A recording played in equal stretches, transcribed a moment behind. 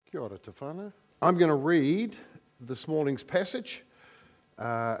Kia ora, Tawhana. I'm going to read this morning's passage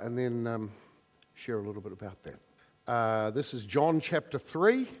and then share a little bit about that. This is John chapter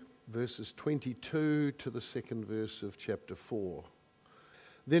 3, verses 22 to the second verse of chapter 4.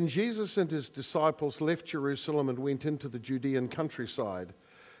 Then Jesus and his disciples left Jerusalem and went into the Judean countryside.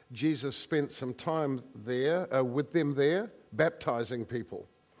 Jesus spent some time with them there, baptizing people.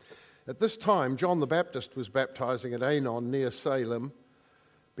 At this time, John the Baptist was baptizing at Aenon near Salem,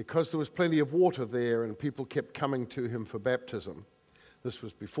 because there was plenty of water there and people kept coming to him for baptism. This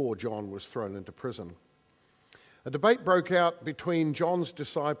was before John was thrown into prison. A debate broke out between John's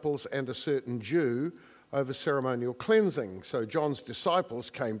disciples and a certain Jew over ceremonial cleansing. So John's disciples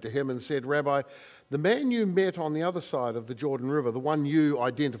came to him and said, "Rabbi, the man you met on the other side of the Jordan River, the one you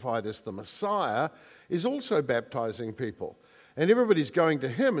identified as the Messiah, is also baptizing people, and everybody's going to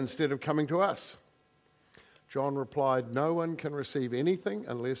him instead of coming to us." John replied, "No one can receive anything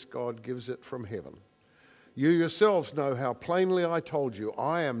unless God gives it from heaven. You yourselves know how plainly I told you,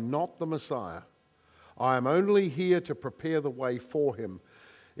 I am not the Messiah. I am only here to prepare the way for him.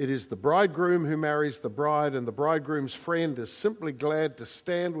 It is the bridegroom who marries the bride, and the bridegroom's friend is simply glad to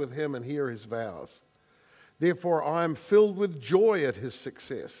stand with him and hear his vows. Therefore, I am filled with joy at his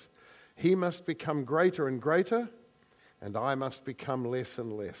success. He must become greater and greater, and I must become less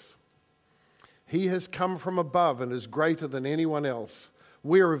and less. He has come from above and is greater than anyone else.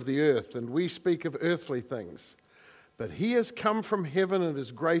 We are of the earth, and we speak of earthly things. But he has come from heaven and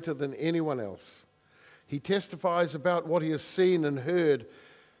is greater than anyone else. He testifies about what he has seen and heard,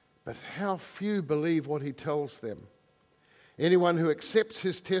 but how few believe what he tells them. Anyone who accepts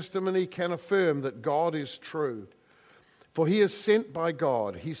his testimony can affirm that God is true. For he is sent by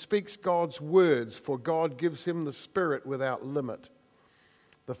God. He speaks God's words, for God gives him the Spirit without limit.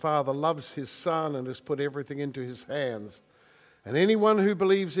 The Father loves his Son and has put everything into his hands. And anyone who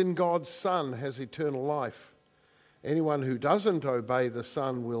believes in God's Son has eternal life. Anyone who doesn't obey the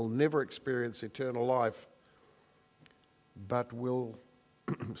Son will never experience eternal life, but will...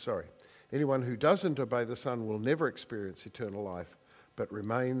 Anyone who doesn't obey the Son will never experience eternal life, but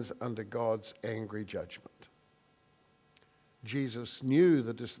remains under God's angry judgment. Jesus knew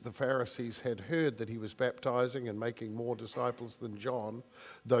that the Pharisees had heard that he was baptizing and making more disciples than John.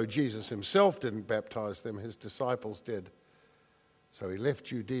 Though Jesus himself didn't baptize them, his disciples did. So he left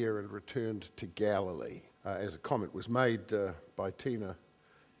Judea and returned to Galilee. As a comment was made by Tina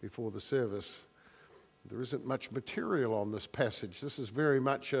before the service, there isn't much material on this passage. This is very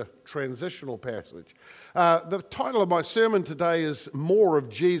much a transitional passage. The title of my sermon today is More of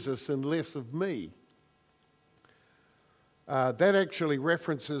Jesus and Less of Me. That actually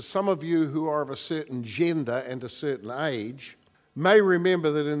references some of you who are of a certain gender and a certain age may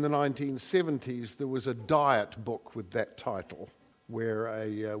remember that in the 1970s there was a diet book with that title where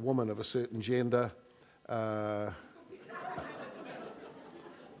a woman of a certain gender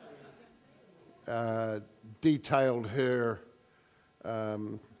detailed her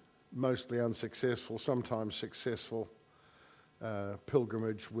mostly unsuccessful, sometimes successful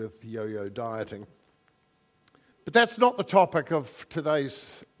pilgrimage with yo-yo dieting. But that's not the topic of today's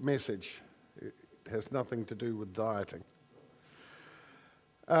message. It has nothing to do with dieting.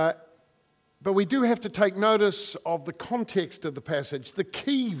 But we do have to take notice of the context of the passage. The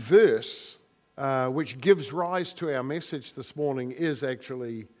key verse which gives rise to our message this morning is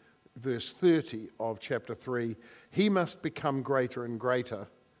actually verse 30 of chapter 3. He must become greater and greater,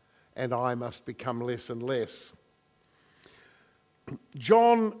 and I must become less and less.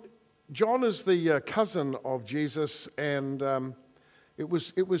 John is the cousin of Jesus, and it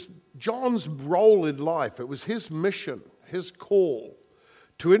was John's role in life. It was his mission, his call,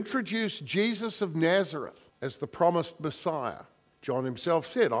 to introduce Jesus of Nazareth as the promised Messiah. John himself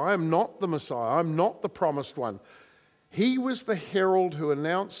said, "I am not the Messiah, I'm not the promised one." He was the herald who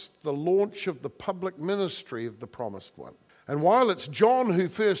announced the launch of the public ministry of the promised one. And while it's John who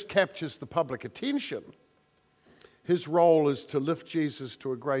first captures the public attention, his role is to lift Jesus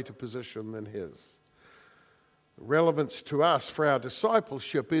to a greater position than his. The relevance to us for our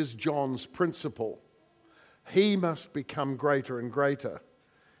discipleship is John's principle. He must become greater and greater,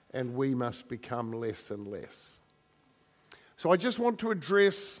 and we must become less and less. So I just want to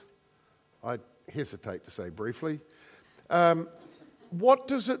address, I hesitate to say briefly, what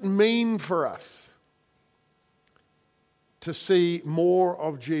does it mean for us to see more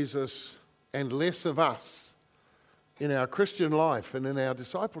of Jesus and less of us in our Christian life and in our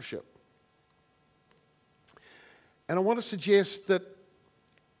discipleship? And I want to suggest that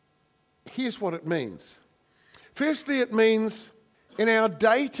here's what it means. Firstly, it means in our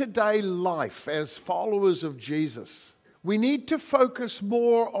day-to-day life as followers of Jesus, We need to focus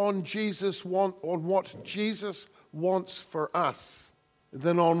more on what Jesus wants for us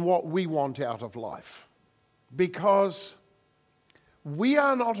than on what we want out of life. Because we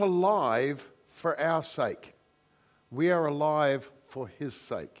are not alive for our sake. We are alive for His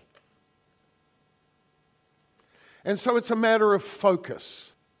sake. And so it's a matter of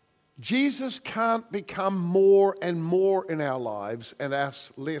focus. Jesus can't become more and more in our lives and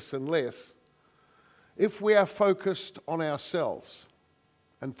us less and less if we are focused on ourselves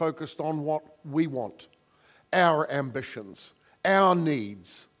and focused on what we want, our ambitions, our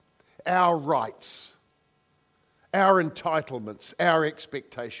needs, our rights, our entitlements, our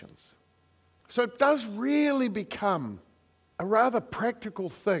expectations. So it does really become a rather practical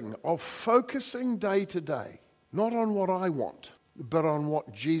thing of focusing day to day, not on what I want, but on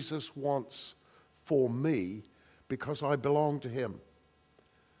what Jesus wants for me because I belong to Him.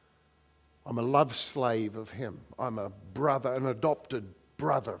 I'm a love slave of Him. I'm a brother, an adopted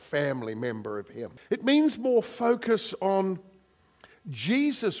brother, family member of Him. It means more focus on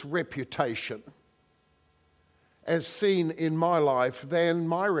Jesus' reputation as seen in my life than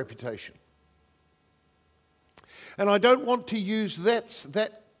my reputation. And I don't want to use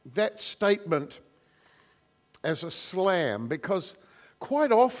that statement as a slam, because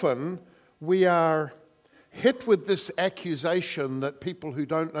quite often we are hit with this accusation that people who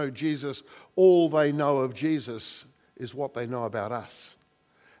don't know Jesus, all they know of Jesus is what they know about us.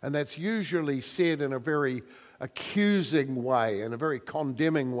 And that's usually said in a very accusing way, in a very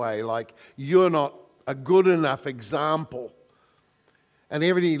condemning way, like, you're not a good enough example. And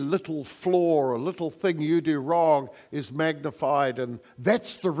every little flaw or little thing you do wrong is magnified, and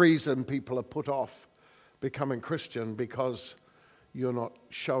that's the reason people are put off becoming Christian, because you're not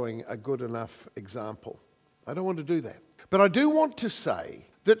showing a good enough example. I don't want to do that. But I do want to say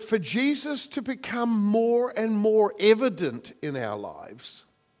that for Jesus to become more and more evident in our lives,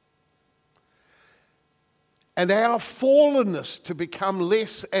 and our fallenness to become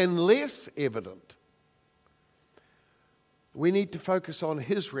less and less evident, we need to focus on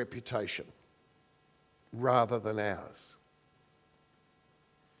His reputation rather than ours.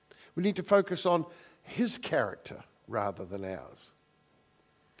 We need to focus on His character rather than ours.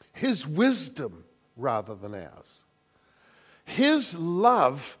 His wisdom rather than ours. His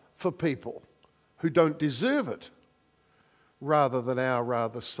love for people who don't deserve it rather than our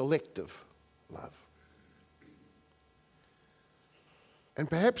rather selective love. And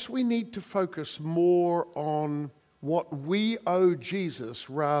perhaps we need to focus more on what we owe Jesus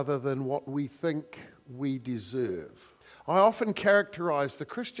rather than what we think we deserve. I often characterize the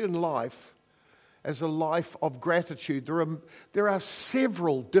Christian life as a life of gratitude. There are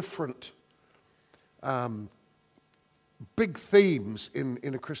several different big themes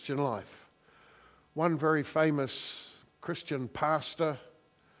in a Christian life. One very famous Christian pastor,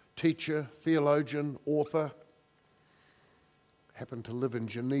 teacher, theologian, author, happened to live in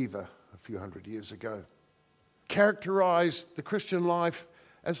Geneva a few hundred years ago, characterized the Christian life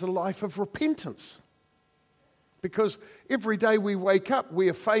as a life of repentance. Because every day we wake up, we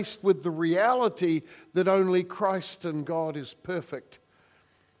are faced with the reality that only Christ and God is perfect,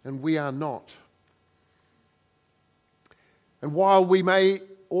 and we are not. And while we may,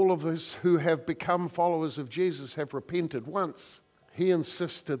 all of us who have become followers of Jesus, have repented once, he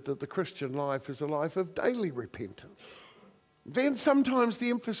insisted that the Christian life is a life of daily repentance. Then sometimes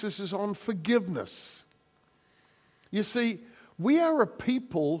the emphasis is on forgiveness. You see, we are a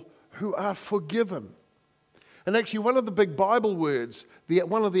people who are forgiven. And actually one of the big Bible words,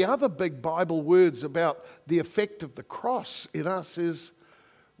 one of the other big Bible words about the effect of the cross in us is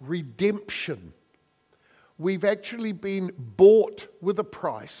redemption. We've actually been bought with a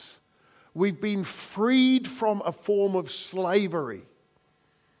price. We've been freed from a form of slavery.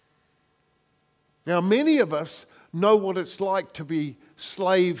 Now, many of us know what it's like to be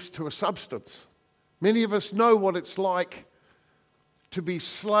slaves to a substance. Many of us know what it's like to be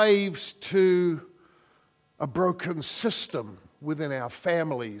slaves to a broken system within our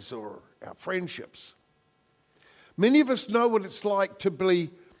families or our friendships. Many of us know what it's like to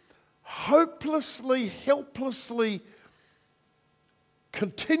be hopelessly, helplessly,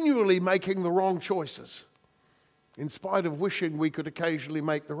 continually making the wrong choices, in spite of wishing we could occasionally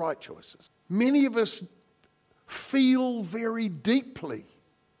make the right choices. Many of us feel very deeply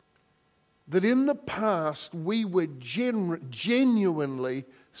that in the past we were genuinely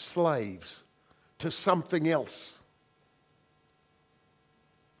slaves to something else.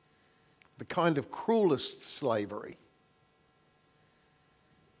 The kind of cruelest slavery.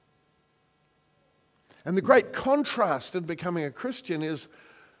 And the great contrast in becoming a Christian is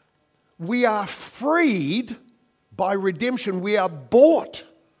we are freed By redemption, we are bought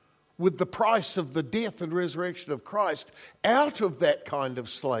with the price of the death and resurrection of Christ out of that kind of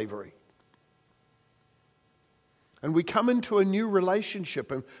slavery. And we come into a new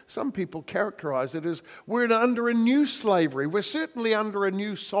relationship, and some people characterize it as we're under a new slavery. We're certainly under a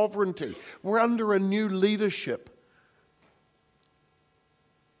new sovereignty. We're under a new leadership.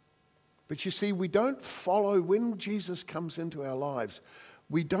 But you see, we don't follow, when Jesus comes into our lives,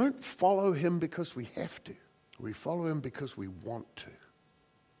 we don't follow him because we have to. We follow him because we want to.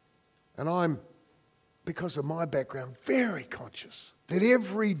 And I'm, because of my background, very conscious that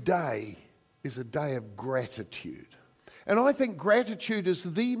every day is a day of gratitude. And I think gratitude is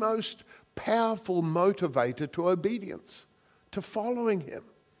the most powerful motivator to obedience, to following him.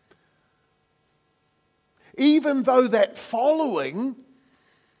 Even though that following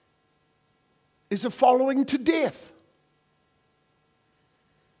is a following to death.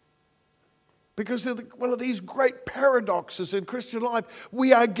 Because of one of these great paradoxes in Christian life,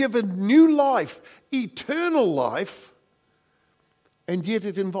 we are given new life, eternal life, and yet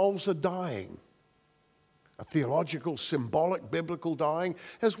it involves a dying. A theological, symbolic, biblical dying,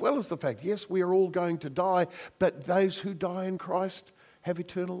 as well as the fact, yes, we are all going to die, but those who die in Christ have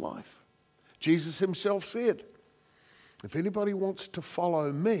eternal life. Jesus himself said, if anybody wants to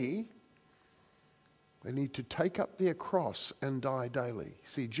follow me, they need to take up their cross and die daily.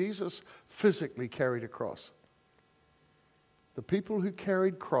 See, Jesus physically carried a cross. The people who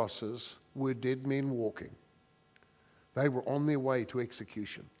carried crosses were dead men walking. They were on their way to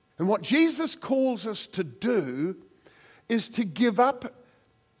execution. And what Jesus calls us to do is to give up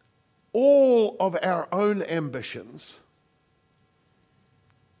all of our own ambitions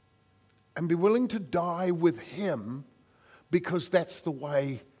and be willing to die with him, because that's the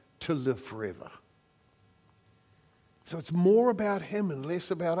way to live forever. So it's more about him and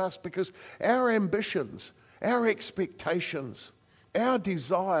less about us, because our ambitions, our expectations, our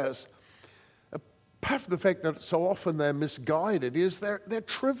desires, apart from the fact that so often they're misguided, is they're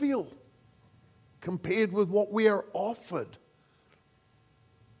trivial compared with what we are offered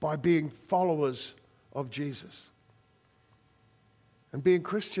by being followers of Jesus. And being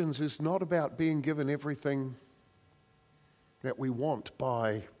Christians is not about being given everything that we want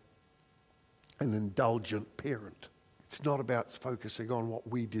by an indulgent parent. It's not about focusing on what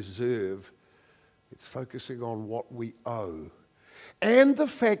we deserve. It's focusing on what we owe. And the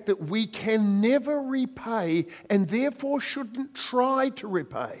fact that we can never repay, and therefore shouldn't try to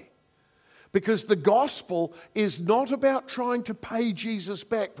repay. Because the gospel is not about trying to pay Jesus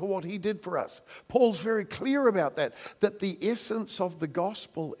back for what he did for us. Paul's very clear about that the essence of the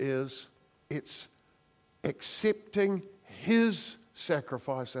gospel is it's accepting his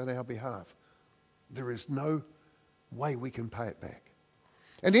sacrifice on our behalf. There is no way we can pay it back.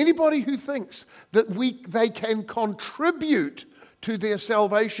 And anybody who thinks that they can contribute to their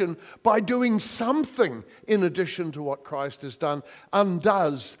salvation by doing something in addition to what Christ has done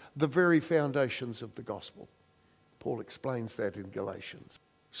undoes the very foundations of the gospel. Paul explains that in Galatians.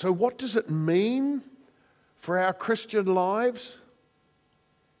 So what does it mean for our Christian lives,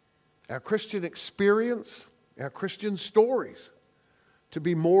 our Christian experience, our Christian stories, to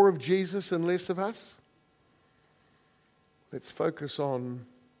be more of Jesus and less of us? Let's focus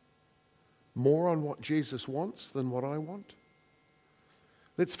more on what Jesus wants than what I want.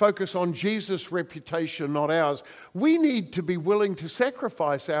 Let's focus on Jesus' reputation, not ours. We need to be willing to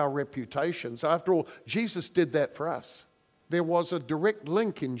sacrifice our reputations. After all, Jesus did that for us. There was a direct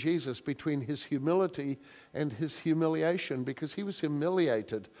link in Jesus between his humility and his humiliation, because he was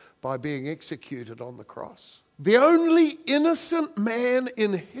humiliated by being executed on the cross. The only innocent man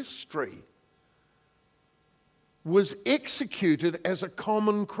in history was executed as a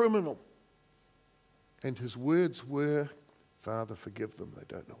common criminal. And his words were, Father, forgive them, they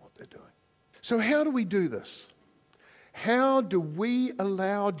don't know what they're doing. So how do we do this? How do we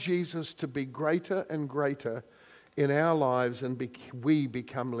allow Jesus to be greater and greater in our lives and we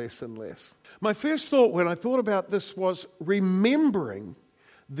become less and less? My first thought when I thought about this was remembering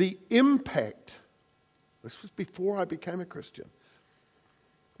the impact. This was before I became a Christian.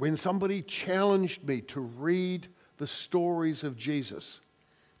 When somebody challenged me to read the stories of Jesus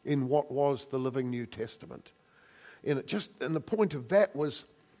in what was the Living New Testament. And the point of that was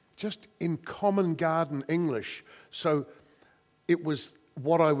just in common garden English. So it was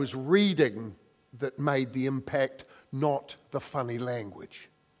what I was reading that made the impact, not the funny language.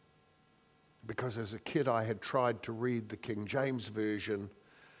 Because as a kid I had tried to read the King James Version,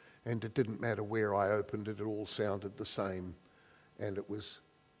 and it didn't matter where I opened it, it all sounded the same. And it was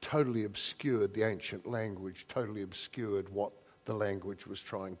totally obscured, the ancient language totally obscured what the language was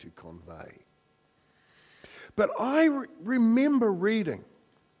trying to convey. But I remember reading,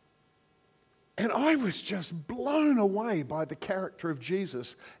 and I was just blown away by the character of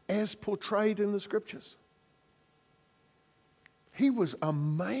Jesus as portrayed in the Scriptures. He was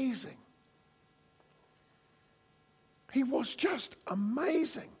amazing. He was just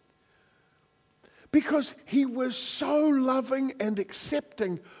amazing. Because he was so loving and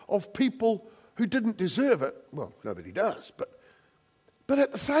accepting of people who didn't deserve it. Well, nobody does, but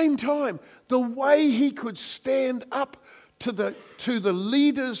at the same time, the way he could stand up to the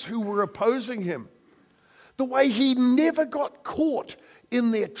leaders who were opposing him, the way he never got caught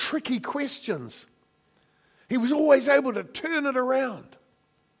in their tricky questions. He was always able to turn it around.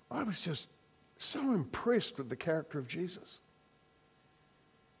 I was just so impressed with the character of Jesus.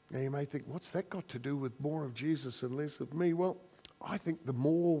 Now you may think, what's that got to do with more of Jesus and less of me? Well, I think the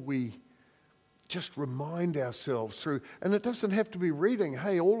more we just remind ourselves through, and it doesn't have to be reading.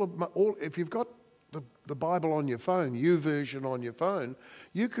 Hey, if you've got the Bible on your phone, YouVersion on your phone,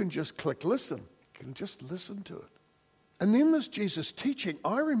 you can just click listen. You can just listen to it. And then this Jesus teaching,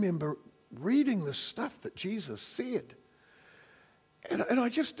 I remember reading the stuff that Jesus said. And I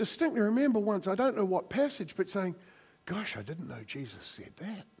just distinctly remember once, I don't know what passage, but saying, gosh, I didn't know Jesus said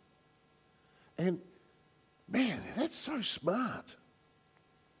that. And man, that's so smart.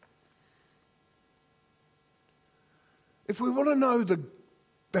 If we want to know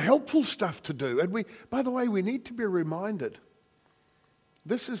the helpful stuff to do, and by the way, we need to be reminded,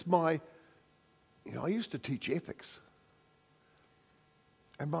 this is I used to teach ethics.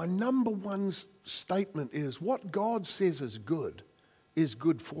 And my number one statement is what God says is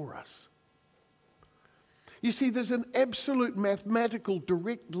good for us. You see, there's an absolute mathematical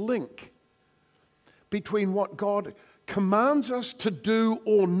direct link between what God commands us to do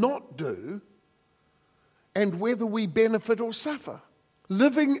or not do and whether we benefit or suffer.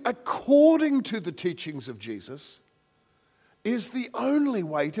 Living according to the teachings of Jesus is the only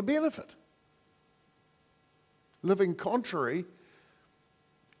way to benefit. Living contrary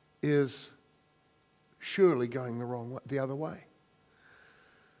is surely going the other way.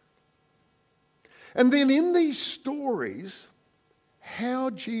 And then in these stories, how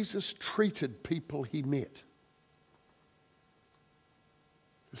Jesus treated people he met.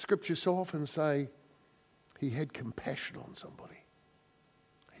 The scriptures so often say he had compassion on somebody.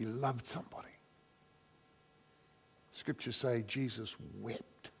 He loved somebody. Scriptures say Jesus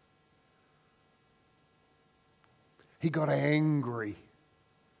wept. He got angry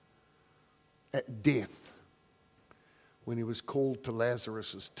at death when he was called to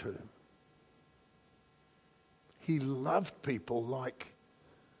Lazarus' tomb. He loved people like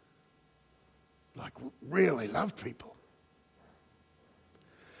really loved people.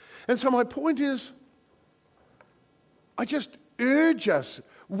 And so my point is, I just urge us,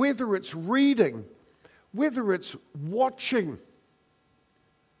 whether it's reading, whether it's watching,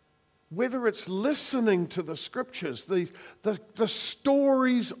 whether it's listening to the scriptures, the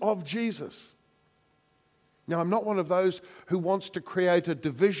stories of Jesus. Now, I'm not one of those who wants to create a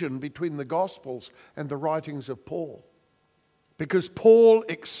division between the Gospels and the writings of Paul, because Paul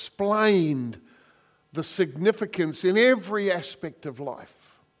explained the significance in every aspect of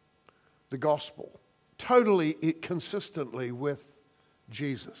life, the Gospel, totally consistently with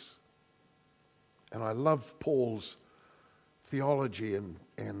Jesus. And I love Paul's theology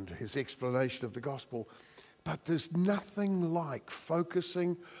and his explanation of the Gospel, but there's nothing like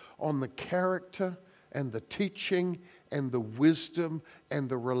focusing on the character and the teaching and the wisdom and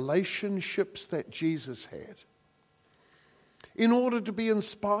the relationships that Jesus had in order to be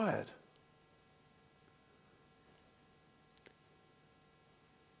inspired.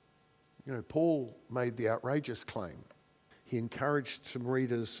 You know, Paul made the outrageous claim. He encouraged some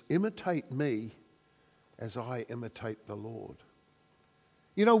readers, imitate me as I imitate the Lord.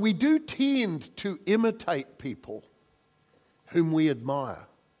 You know, we do tend to imitate people whom we admire.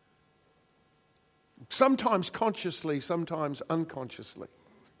 Sometimes consciously, sometimes unconsciously.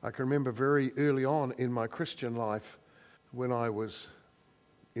 I can remember very early on in my Christian life when I was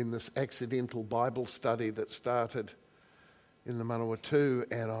in this accidental Bible study that started in the Manawatu,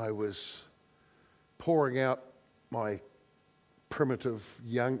 and I was pouring out my primitive,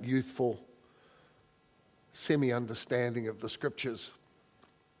 young, youthful, semi-understanding of the scriptures.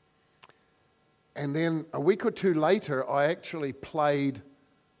 And then a week or two later, I actually played,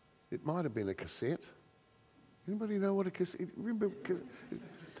 it might have been a cassette. Anybody know what a cassette? Remember,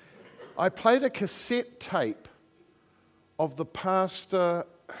 I played a cassette tape of the pastor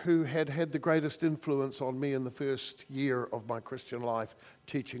who had the greatest influence on me in the first year of my Christian life,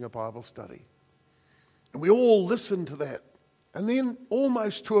 teaching a Bible study. And we all listened to that. And then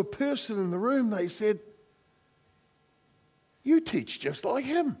almost to a person in the room, they said, You teach just like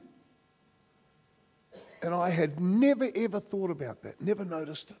him. And I had never ever thought about that, never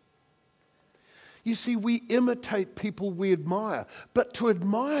noticed it. You see, we imitate people we admire, but to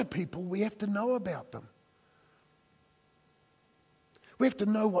admire people, we have to know about them. We have to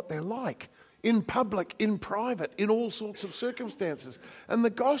know what they're like, in public, in private, in all sorts of circumstances. And the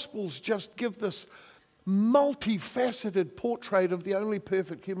Gospels just give this multifaceted portrait of the only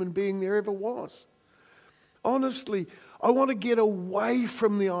perfect human being there ever was. Honestly, I want to get away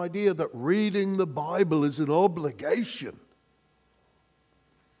from the idea that reading the Bible is an obligation.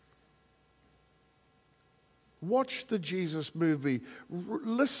 Watch the Jesus movie.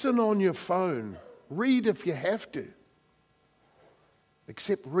 Listen on your phone. Read if you have to.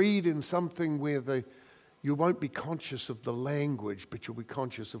 Except read in something where you won't be conscious of the language, but you'll be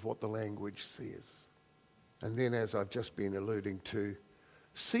conscious of what the language says. And then, as I've just been alluding to,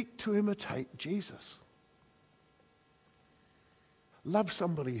 seek to imitate Jesus. Love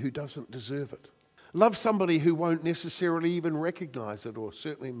somebody who doesn't deserve it. Love somebody who won't necessarily even recognize it or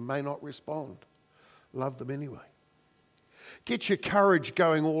certainly may not respond. Love them anyway. Get your courage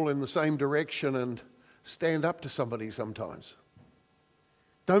going all in the same direction and stand up to somebody sometimes.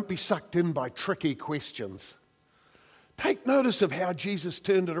 Don't be sucked in by tricky questions. Take notice of how Jesus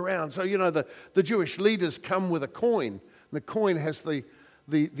turned it around. So, the Jewish leaders come with a coin. The coin has the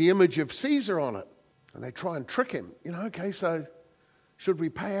image of Caesar on it. And they try and trick him. Okay, so should we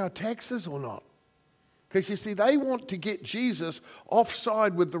pay our taxes or not? Because you see, they want to get Jesus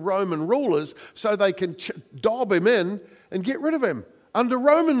offside with the Roman rulers so they can dob him in and get rid of him under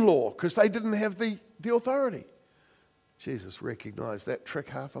Roman law because they didn't have the authority. Jesus recognized that trick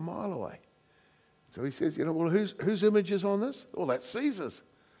half a mile away. So he says, well, whose image is on this? Well, that's Caesar's.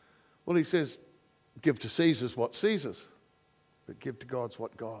 Well, he says, give to Caesar's what Caesar's, but give to God's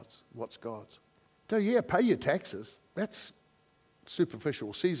what's God's. So yeah, pay your taxes. That's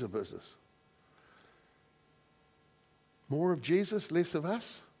superficial Caesar business. More of Jesus, less of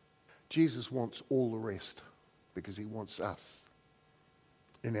us. Jesus wants all the rest because he wants us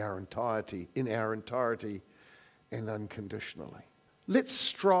in our entirety and unconditionally. Let's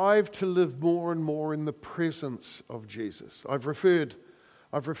strive to live more and more in the presence of Jesus. I've referred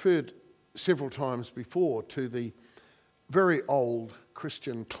several times before to the very old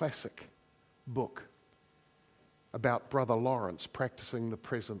Christian classic book about Brother Lawrence practicing the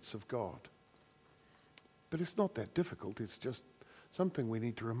presence of God. But it's not that difficult. It's just something we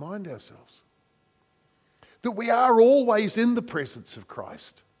need to remind ourselves. That we are always in the presence of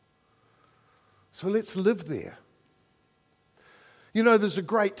Christ. So let's live there. There's a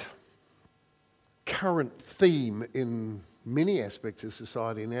great current theme in many aspects of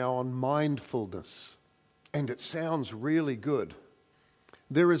society now on mindfulness. And it sounds really good.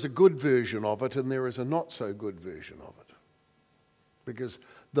 There is a good version of it and there is a not so good version of it. Because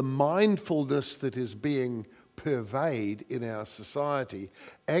the mindfulness that is being purveyed in our society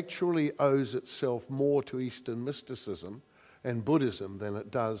actually owes itself more to Eastern mysticism and Buddhism than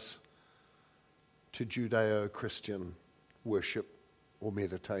it does to Judeo-Christian worship or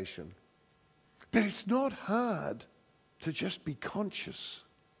meditation. But it's not hard to just be conscious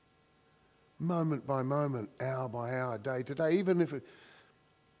moment by moment, hour by hour, day to day, even if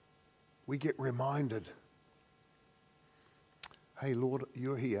we get reminded, hey, Lord,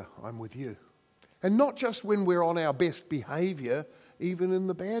 you're here, I'm with you. And not just when we're on our best behavior, even in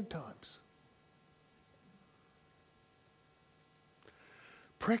the bad times.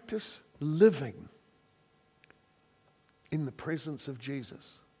 Practice living in the presence of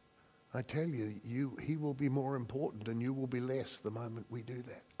Jesus. I tell you, he will be more important and you will be less the moment we do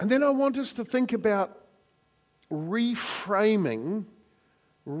that. And then I want us to think about reframing,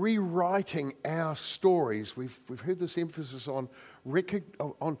 rewriting our stories. We've heard this emphasis on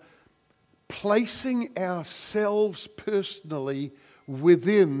placing ourselves personally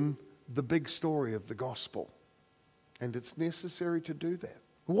within the big story of the gospel. And it's necessary to do that.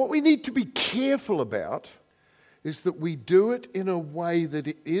 What we need to be careful about is that we do it in a way that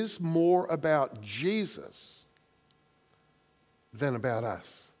it is more about Jesus than about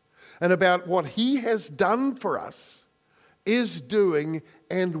us. And about what he has done for us, is doing,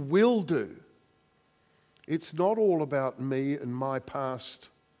 and will do. It's not all about me and my past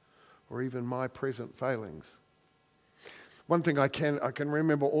or even my present failings. One thing I can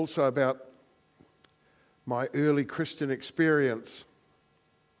remember also about my early Christian experience,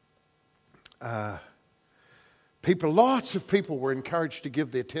 lots of people were encouraged to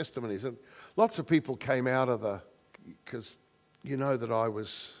give their testimonies, and lots of people came out of because that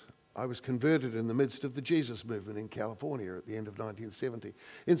I was converted in the midst of the Jesus movement in California at the end of 1970.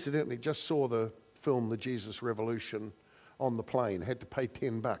 Incidentally, just saw the film The Jesus Revolution on the plane. Had to pay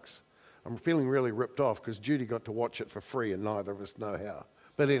 $10. I'm feeling really ripped off because Judy got to watch it for free and neither of us know how.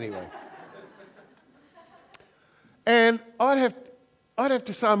 But anyway. And I'd have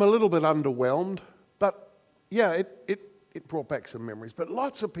to say I'm a little bit underwhelmed, but yeah, it brought back some memories. But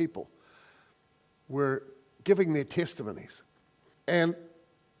lots of people were giving their testimonies. And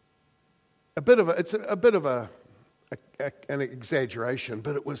it's a bit of an exaggeration,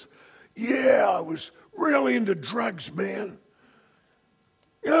 but it was, I was really into drugs, man.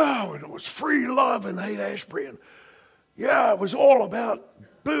 Yeah, and it was free love in Haight-Ashbury. And it was all about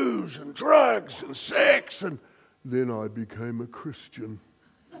booze and drugs and sex. And then I became a Christian.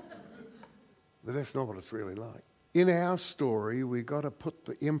 But that's not what it's really like. In our story, we've got to put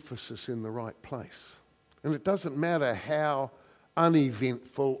the emphasis in the right place. And it doesn't matter how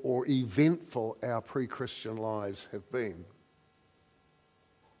uneventful or eventful our pre-Christian lives have been.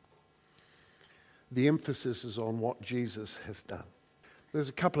 The emphasis is on what Jesus has done. There's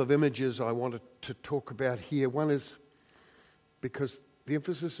a couple of images I wanted to talk about here. One is because the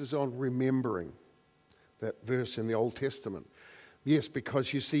emphasis is on remembering that verse in the Old Testament. Yes,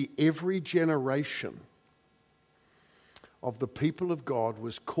 because you see, every generation of the people of God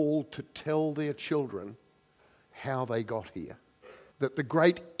was called to tell their children how they got here. That the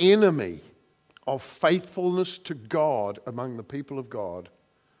great enemy of faithfulness to God among the people of God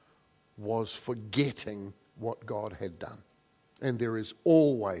was forgetting what God had done. And there is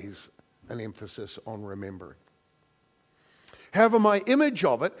always an emphasis on remembering. However, my image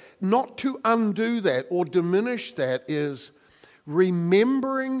of it, not to undo that or diminish that, is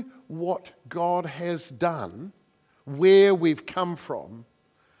remembering what God has done, where we've come from,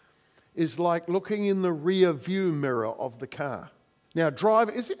 is like looking in the rear view mirror of the car. Now,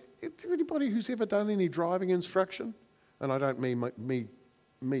 is there anybody who's ever done any driving instruction? And I don't mean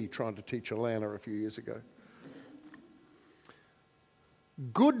me trying to teach Alana a few years ago.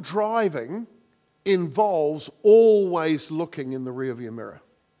 Good driving involves always looking in the rearview mirror.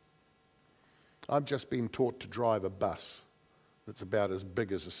 I've just been taught to drive a bus that's about as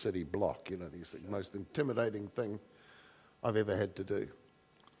big as a city block. The most intimidating thing I've ever had to do.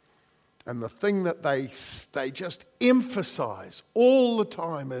 And the thing that they just emphasize all the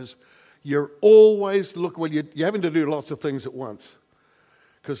time is you're always you're having to do lots of things at once.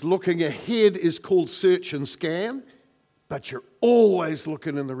 Because looking ahead is called search and scan. But you're always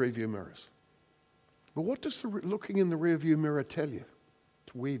looking in the rearview mirrors. But what does looking in the rearview mirror tell you?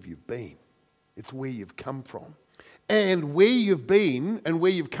 It's where you've been. It's where you've come from. And where you've been and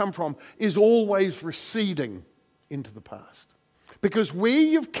where you've come from is always receding into the past. Because where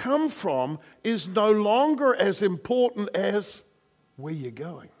you've come from is no longer as important as where you're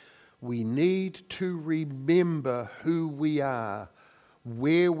going. We need to remember who we are,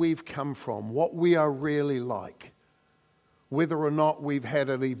 where we've come from, what we are really like. Whether or not we've had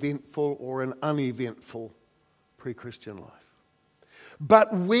an eventful or an uneventful pre-Christian life.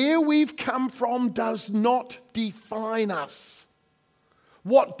 But where we've come from does not define us.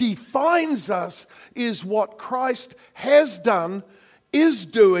 What defines us is what Christ has done, is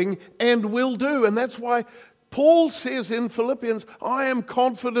doing, and will do. And that's why Paul says in Philippians, I am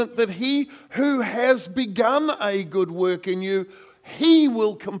confident that he who has begun a good work in you, he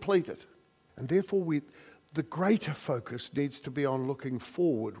will complete it. And therefore the greater focus needs to be on looking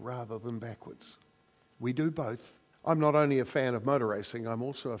forward rather than backwards. We do both. I'm not only a fan of motor racing, I'm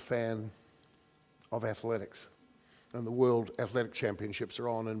also a fan of athletics. And the World Athletic Championships are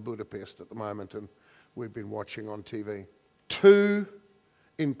on in Budapest at the moment, and we've been watching on TV. Two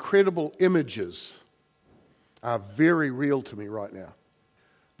incredible images are very real to me right now.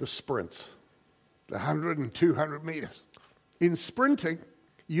 The sprints, the 100 and 200 meters. In sprinting,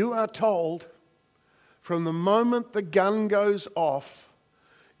 you are told from the moment the gun goes off,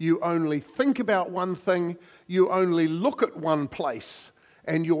 you only think about one thing, you only look at one place,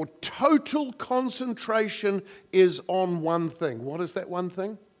 and your total concentration is on one thing. What is that one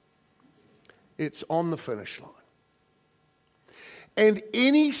thing? It's on the finish line. And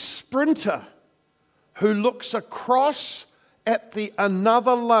any sprinter who looks across at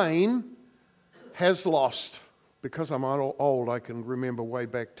another lane has lost. Because I'm old, I can remember way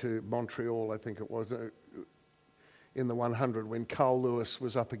back to Montreal, I think it was, in the 100 when Carl Lewis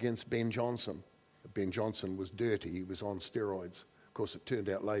was up against Ben Johnson. Ben Johnson was dirty, he was on steroids. Of course, it turned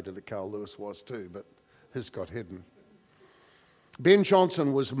out later that Carl Lewis was too, but his got hidden. Ben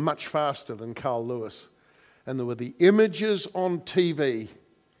Johnson was much faster than Carl Lewis, and there were the images on TV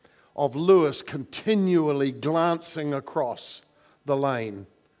of Lewis continually glancing across the lane,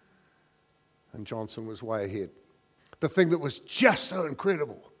 and Johnson was way ahead. The thing that was just so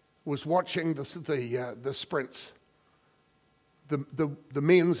incredible was watching the sprints the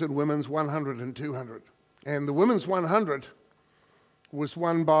men's and women's 100 and 200. And the women's 100 was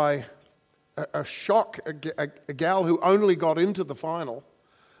won by a gal who only got into the final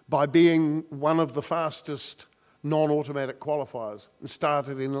by being one of the fastest non-automatic qualifiers and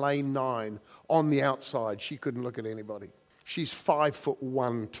started in lane 9 on the outside. She couldn't look at anybody. She's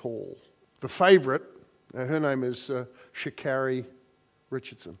 5'1" tall. The favourite, her name is Sha'Carri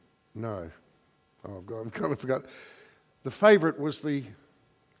Richardson. No. Oh, God, I've kind of forgot. The favourite was the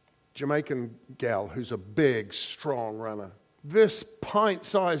Jamaican gal who's a big, strong runner. This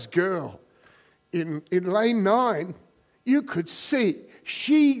pint-sized girl in lane 9, you could see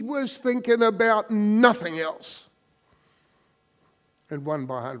she was thinking about nothing else and won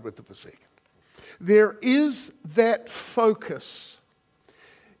by 100th of a second. There is that focus.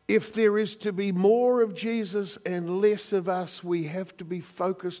 If there is to be more of Jesus and less of us, we have to be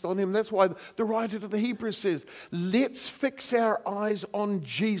focused on him. That's why the writer to the Hebrews says, let's fix our eyes on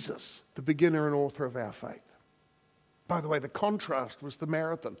Jesus, the beginner and author of our faith. By the way, the contrast was the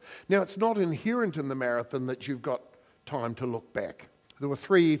marathon. Now, it's not inherent in the marathon that you've got time to look back. There were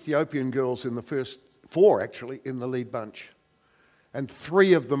 3 Ethiopian girls in the first 4, actually, in the lead bunch. And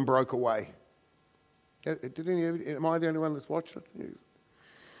 3 of them broke away. Am I the only one that's watched it?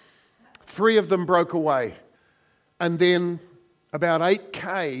 3 of them broke away. And then about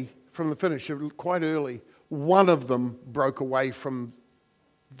 8K from the finish, quite early, 1 of them broke away from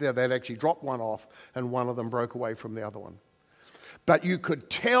there. They'd actually dropped 1 off, and 1 of them broke away from the other one. But you could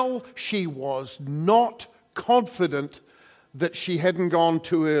tell she was not confident that she hadn't gone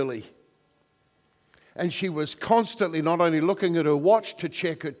too early. And she was constantly not only looking at her watch to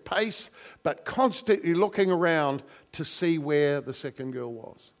check her pace, but constantly looking around to see where the second girl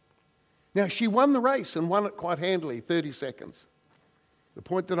was. Now, she won the race and won it quite handily, 30 seconds. The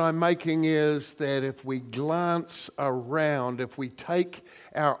point that I'm making is that if we glance around, if we take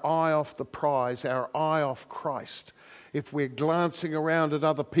our eye off the prize, our eye off Christ, if we're glancing around at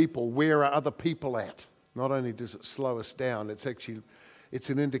other people, where are other people at? Not only does it slow us down, it's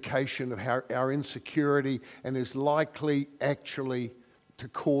an indication of how our insecurity and is likely actually to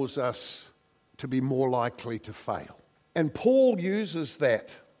cause us to be more likely to fail. And Paul uses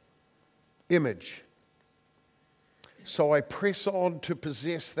that image. So I press on to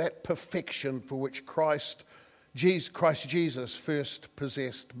possess that perfection for which Christ Jesus first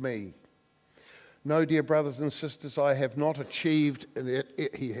possessed me. No, dear brothers and sisters, I have not achieved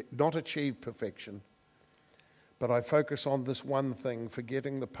perfection, but I focus on this one thing,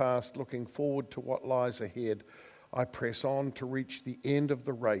 forgetting the past, looking forward to what lies ahead. I press on to reach the end of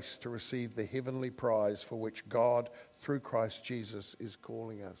the race, to receive the heavenly prize for which God, through Christ Jesus, is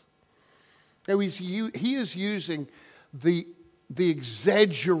calling us. Now, he is using the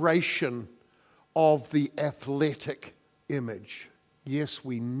exaggeration of the athletic image. Yes,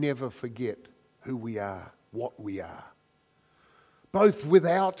 we never forget who we are, what we are, both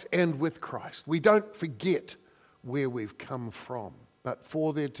without and with Christ. We don't forget where we've come from. But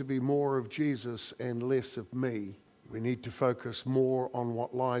for there to be more of Jesus and less of me, we need to focus more on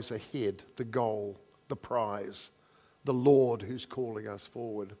what lies ahead, the goal, the prize, the Lord who's calling us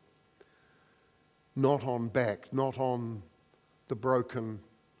forward. Not on back, not on the broken,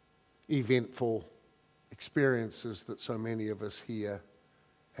 eventful experiences that so many of us here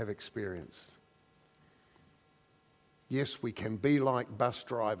have experienced. Yes, we can be like bus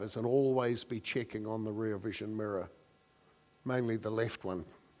drivers and always be checking on the rear vision mirror, mainly the left one,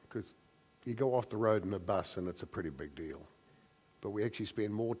 because you go off the road in a bus and it's a pretty big deal. But we actually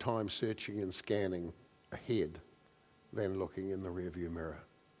spend more time searching and scanning ahead than looking in the rear view mirror,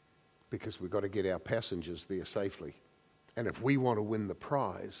 because we've got to get our passengers there safely. And if we want to win the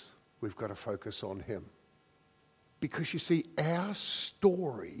prize, we've got to focus on him. Because you see, our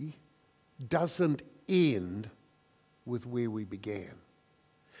story doesn't end with where we began.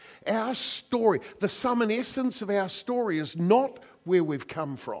 Our story, the sum and essence of our story is not where we've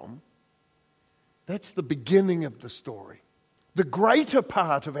come from. That's the beginning of the story. The greater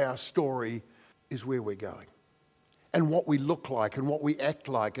part of our story is where we're going, and what we look like, and what we act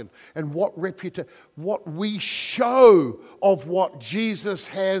like, and what we show of what Jesus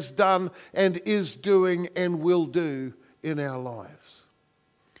has done and is doing and will do in our lives.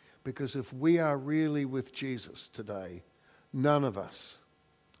 Because if we are really with Jesus today, none of us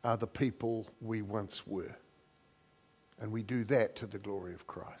are the people we once were. And we do that to the glory of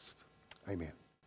Christ. Amen.